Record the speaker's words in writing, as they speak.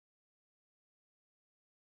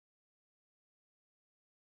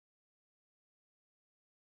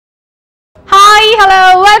Hello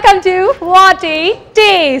welcome to what a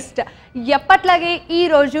taste. ఎప్పట్లాగే ఈ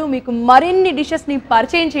రోజు మీకు మరిన్ని డిషెస్ ని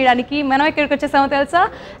పరిచయం చేయడానికి మనం ఇక్కడికి వచ్చేసామో తెలుసా?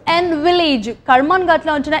 ఎన్ విలేజ్, కర్మాన్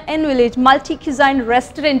ఘాట్లో ఉంచిన ఎన్ విలేజ్ మల్టీ క్యూజైన్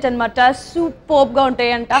రెస్టారెంట్ అనమాట. సూపర్బ్ గా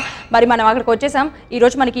ఉంటాయంట. మరి మనం అక్కడికి వచ్చేసాం. ఈ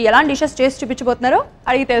రోజు మనకి ఎలాంటి డిషెస్ చేసి చూపించబోతున్నారో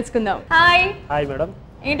అడిగి తెలుసుకుందాం. హాయ్. Hi madam.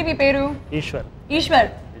 ఏంటి మీ పేరు? ఈశ్వర్.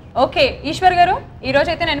 ఈశ్వర్. ఓకే ఈశ్వర్ గారు, ఈ రోజు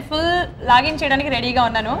అయితే నేను ఫుల్ లాగిన్ చేయడానికి రెడీగా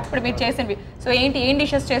ఉన్నాను. ఇప్పుడు మీరు చేసినవి సో ఏం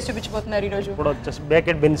డిషెస్ చేసి చూపించబోతున్నారు ఈ రోజు? ఇప్పుడు వచ్చేసి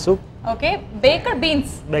బేకెడ్ beans soup. Okay బేకడ్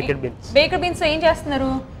beans. బేకడ్ beans ఏం చేస్తున్నారు?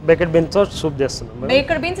 బేకెడ్ బీన్స్ సూప్ చేస్తున్నాం.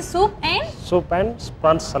 బేకడ్ beans soup and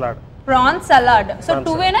prawns salad. Prawns salad. So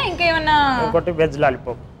టూవేనా ఇంకేమన్నా? ఇంకోటి వెజ్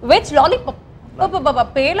లాలీపాప్. Veg lollipop. బాబా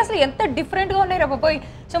పేర్లు అసలు ఎంత డిఫరెంట్ గా ఉన్నాయి రా బాబోయ్.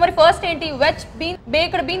 సో మరి ఫస్ట్ ఏంటి? వెజ్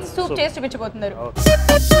బేకడ్ బీన్స్ సూప్ చేసి చూపించబోతున్నారు.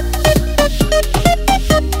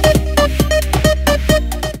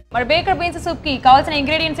 మరి బేకడ్ బీన్స్ సూప్ కి కావాల్సిన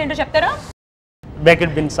ఇంగ్రీడియంట్స్ ఏంటో చెప్తారా?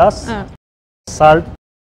 బేకెడ్ బీన్స్ సాస్, సాల్ట్,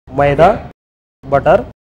 మైదా, బటర్.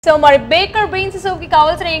 సో మరి బేకడ్ బీన్స్ సూప్ కి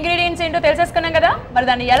కావాల్సిన ఇంగ్రీడియంట్స్ ఏంటో తెలిసేసుకున్నాం కదా. మరి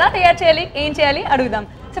దాన్ని ఎలా తయారు చేయాలి, ఏం చేయాలి అడుగుదాం.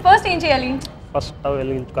 సో ఫస్ట్ ఏం చేయాలి? First stove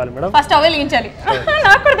వెలిగించుకోవాలి madam. First stove వెలిగించాలి.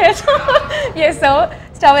 నాకు కూడా తెలుసు. Yes, so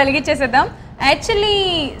stove వెలిగించేసేద్దాం. Actually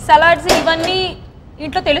salads ఇవన్నీ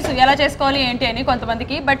ఇంట్లో తెలుసు ఎలా చేసుకోవాలి ఏంటి అని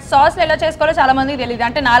కొంతమందికి, బట్ సాస్ ఎలా చేసుకోవాలో చాలా మందికి తెలియదు.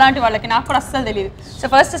 అంటే నాలాంటి వాళ్ళకి, నాకు కూడా అస్సలు తెలియదు. సో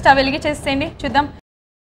ఫస్ట్ స్టవ్ వెలిగించేసేయండి, చూద్దాం.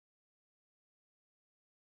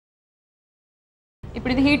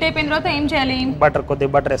 ఇప్పుడు ఇది హీట్ అయిపోయిన తర్వాత ఏం చేయాలి?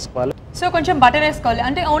 కొద్దిగా బటర్ వేసుకోవాలి. సో కొంచెం బటర్ వేసుకోవాలి.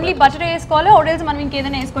 అంటే ఓన్లీ బటర్ వేసుకోవాలి, ఆయిల్స్ మనం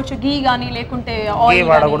ఇంకేదైనా వేసుకోవచ్చు? గీ కానీ లేకుంటే ఆయిల్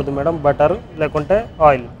వాడకూడదు మేడం, బటర్ లేకుంటే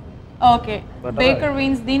ఆయిల్. ఓకే బేకర్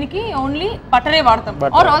బీన్స్ దీనికి ఓన్లీ బటరే వాడతాం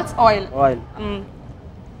are ఆల్స్ oil.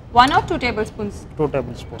 1 or 2 tablespoons?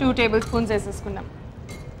 2 tablespoons వేసేసుకున్నాం.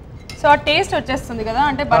 సో ఆ టేస్ట్ వచ్చేస్తుంది కదా,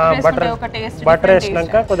 అంటే బటర్ వేసుకుంటే ఒక టేస్ట్, బటర్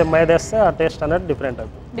వేసినాక కొద్దిగా మైదా వేస్తే ఆ టేస్ట్ అనేది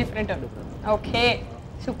different. Okay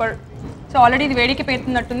super. So already ఇది వేడికి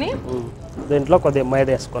పెడుతున్నట్టుంది. దీంట్లో కొద్దిగా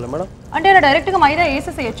మైదా వేసుకోవాలి మేడం. అంటే డైరెక్ట్ గా మైదా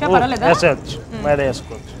వేసేసేయచ్చా? పర్వాలేదా? వేసేయచ్చు, మైదా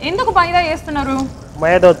వేసుకోవచ్చు. ఎందుకు మైదా వేస్తున్నారు?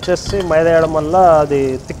 మైదా వచ్చేసి మైదా వేయడం వల్ల అది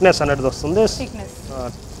థిక్నెస్ అనేది వస్తుంది,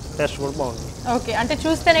 టేస్ట్ కూడా బాగుంటుంది. ఓకే అంటే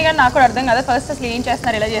చూస్తేనే కానీ నాకు కూడా అర్థం కదా ఫస్ట్ అసలు ఏం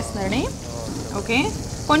చేస్తున్నారు, ఎలా చేస్తున్నారని. ఓకే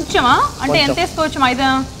కొంచెమా అంటే ఎంత వేసుకోవచ్చు మైదా?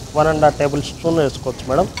 1.5 tablespoon వేసుకోవచ్చు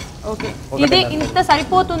మేడం. ఓకే ఇది ఇంత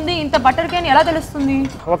సరిపోతుంది ఇంత బటర్ కి అని ఎలా తెలుస్తుంది?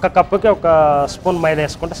 ఒక కప్పుకి 1 స్పూన్ మైదా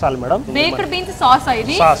వేసుకుంటే చాలు మేడం. బేకడ్ బీన్స్ సాస్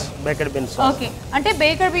ఇది? Sauce, బేకడ్ beans sauce. ఓకే అంటే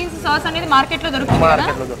బేకడ్ బీన్స్ సాస్ అనేది మార్కెట్ లో దొరుకుతుంది కదా?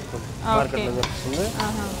 మార్కెట్ లో దొరుకుతుంది.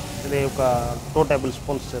 ఇది ఒక 2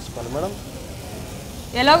 tablespoons వేసుకోవాలి మేడం.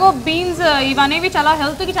 ఎలాగో బీన్స్ ఇవనేవి చాలా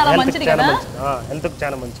హెల్త్ కి చాలా మంచిది కదా? హెల్త్ కి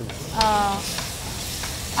చాలా మంచిది.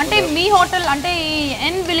 అంటే మీ హోటల్ అంటే ఈ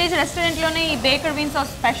ఎన్ విలేజ్ రెస్టారెంట్ లోనే ఈ బేకడ్ బీన్స్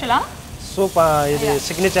సాస్ స్పెషలా? సూప్ ఇది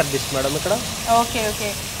సిగ్నేచర్ డిష్ మేడం ఇక్కడ. ఓకే ఓకే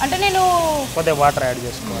అంటే నేను కొద్దిగా వాటర్ యాడ్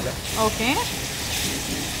చేసుకోవాలి. ఓకే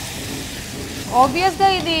ఆబ్వియస్ గా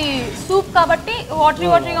ఇది సూప్ కాబట్టి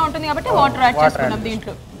వాటరీగా ఉంటుంది కాబట్టి వాటర్ యాడ్ చేసుకున్నాం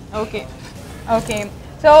దీంట్లో. ఓకే ఓకే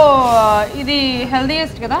సో ఇది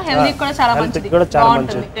హెల్దీయెస్ట్ కదా, హెల్దీ కూడా చాలా మంచిది,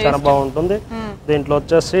 చాలా బాగుంటుంది. దీంట్లో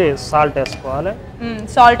వచ్చేసి సాల్ట్ వేసుకోవాలి.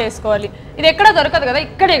 సాల్ట్ వేసుకోవాలి. ఇది ఎక్కడ దొరకదు కదా,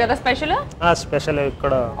 ఇక్కడే కదా స్పెషల్? స్పెషల్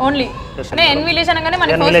ఇక్కడ ఓన్లీ ఎన్ విలేజ్ అనగానే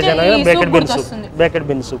మనకి బేకడ్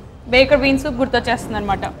బీన్స్ సూప్ గుర్తొచ్చేస్తుంది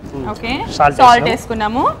అనమాట. ఓకే సాల్ట్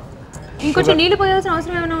వేసుకున్నాము. ఇంకొంచెం నీళ్ళు పోయాల్సిన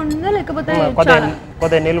అవసరం ఏమైనా ఉందా లేకపోతే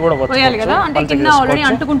కొద్దిగా నీళ్ళు కూడా పోయాలి కదా? అంటే కింద ఆల్రెడీ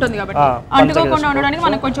అంటుకుంటుంది కాబట్టి అంటుకోకుండా ఉండడానికి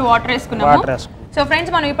మనం కొంచెం వాటర్ వేసుకున్నాము. సో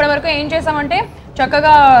ఫ్రెండ్స్ మనం ఇప్పటివరకు ఏం చేసామంటే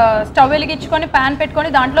చక్కగా స్టవ్ వెలిగించుకొని ప్యాన్ పెట్టుకొని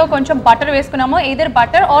దాంట్లో కొంచెం బటర్ వేసుకున్నాము. ఎయిదర్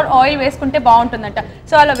బటర్ ఆర్ ఆయిల్ వేసుకుంటే బాగుంటుందంట.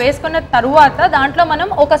 సో అలా వేసుకున్న తర్వాత దాంట్లో మనం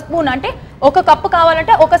 1 స్పూన్ అంటే 1 కప్పు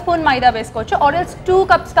కావాలంటే 1 స్పూన్ మైదా వేసుకోవచ్చు. ఆర్ఎల్స్ 2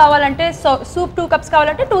 కప్స్ కావాలంటే సూప్ 2 కప్స్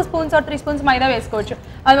కావాలంటే 2 స్పూన్స్ ఆర్ 3 స్పూన్స్ మైదా వేసుకోవచ్చు.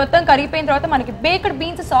 అది మొత్తం కరిగిపోయిన తర్వాత మనకి బేకడ్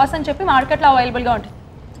బీన్స్ సాస్ అని చెప్పి మార్కెట్లో అవైలబుల్గా ఉంటుంది.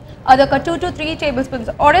 అదొక 2 to 3 tablespoons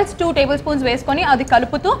ఆర్ఎల్స్ 2 tablespoons వేసుకొని అది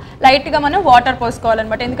కలుపుతూ లైట్గా మనం వాటర్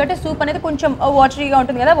పోసుకోవాలన్నమాట. ఎందుకంటే సూప్ అనేది కొంచెం వాటరీగా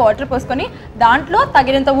ఉంటుంది కదా, వాటర్ పోసుకొని దాంట్లో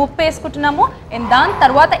తగినంత ఉప్పు వేసుకుంటున్నాము. అండ్ దాని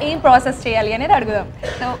తర్వాత ఏం ప్రాసెస్ చేయాలి అనేది అడుగుదాం.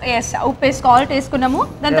 సో ఎస్ ఉప్పు సాల్ట్ వేసుకున్నాము.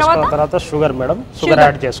 దాని తర్వాత షుగర్ మేడం, షుగర్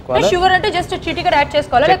యాడ్ చేసుకోవాలి. షుగర్ అంటే జస్ట్ చిటికెడు యాడ్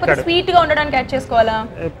చేసుకోవాలా లేకపోతే స్వీట్ గా ఉండడానికి యాడ్ చేసుకోవాలా?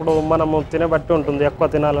 ఇప్పుడు మనము తినే బట్టి ఉంటుంది,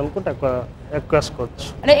 ఎక్కువ తినాలనుకుంటే ఎక్కువ వేసుకోవచ్చు.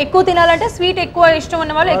 అంటే ఎక్కువ తినాలంటే స్వీట్ ఎక్కువ ఇష్టం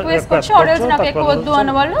ఉన్న వాళ్ళు ఎక్కువ వేసుకోవచ్చు, ఆర్ఎల్స్ నాకు ఎక్కువ వద్దు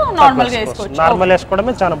అన్న వాళ్ళు నార్మల్ గా వేసుకోవచ్చు. నార్మల్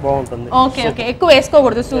వేసుకోవడమే చాలా బాగుంటుంది. ఓకే ఓకే ఎక్కువ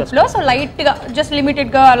వేసుకోకూడదు సూప్ లో. సో లైట్ గా జస్ట్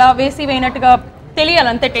లిమిటెడ్ గా అలా వేసినట్టుగా తెలియాలి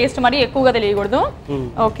అంతే, టేస్ట్ మరి ఎక్కువగా తెలియకూడదు.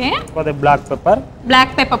 ఓకే కొద్దిగా black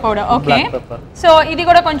pepper powder. Okay so ఇది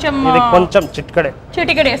కూడా కొంచెం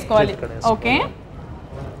చిటికెడు వేసుకోవాలి. ఓకే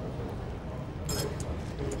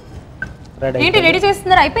ఏంటి రెడీ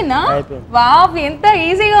చేస్తున్నారు? అయిపోయిందా? వావ్, ఎంత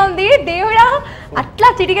ఈజీగా ఉంది దేవుడా. అట్లా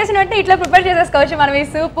చిటికేసినట్టు ఇట్లా ప్రిపేర్ చేసేసుకోవచ్చు మనం ఈ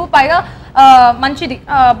సూప్. పైగా మంచిది,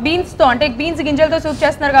 బీన్స్తో అంటే బీన్స్ గింజలతో సూప్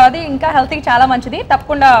చేస్తున్నారు కాబట్టి ఇంకా హెల్త్కి చాలా మంచిది.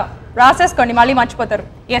 తప్పకుండా రాసేసుకోండి, మళ్ళీ మర్చిపోతారు.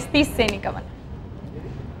 ఎస్, తీసేయండి ఇంకా మనం.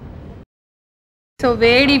 సో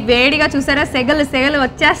వేడిగా చూసారా, సెగలు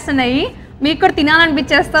వచ్చేస్తున్నాయి. మీకు కూడా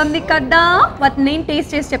తినాలనిపించేస్తుంది కదా. వాటిని నేను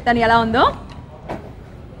టేస్ట్ చేసి చెప్తాను ఎలా ఉందో.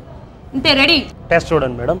 అంతే, రెడీ. టేస్ట్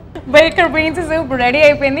చూడండి madam. Baker beans soup ready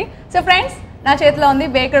అయిపోయింది. సో ఫ్రెండ్స్, నా చేతిలో ఉంది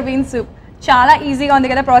బేకర్ బీన్స్ సూప్. చాలా ఈజీగా ఉంది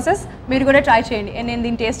కదా ప్రాసెస్. మీరు కూడా ట్రై చేయండి. నేను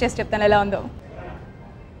దీన్ని టేస్ట్ చేసి చెప్తాను ఎలా ఉందో.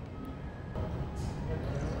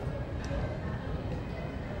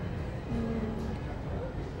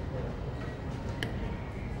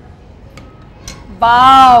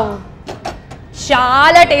 వావ్,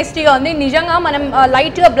 చాలా టేస్టీగా ఉంది నిజంగా. మనం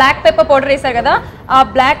లైట్గా బ్లాక్ పెప్పర్ పౌడర్ వేసారు కదా, ఆ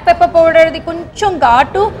బ్లాక్ పెప్పర్ పౌడర్ది కొంచెం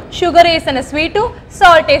ఘాటు, షుగర్ వేసిన స్వీటు,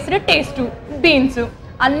 సాల్ట్ వేసిన టేస్టు, బీన్స్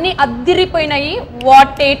అన్నీ అద్దిరిపోయినాయి.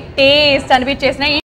 What a taste అనిపించేసినాయి.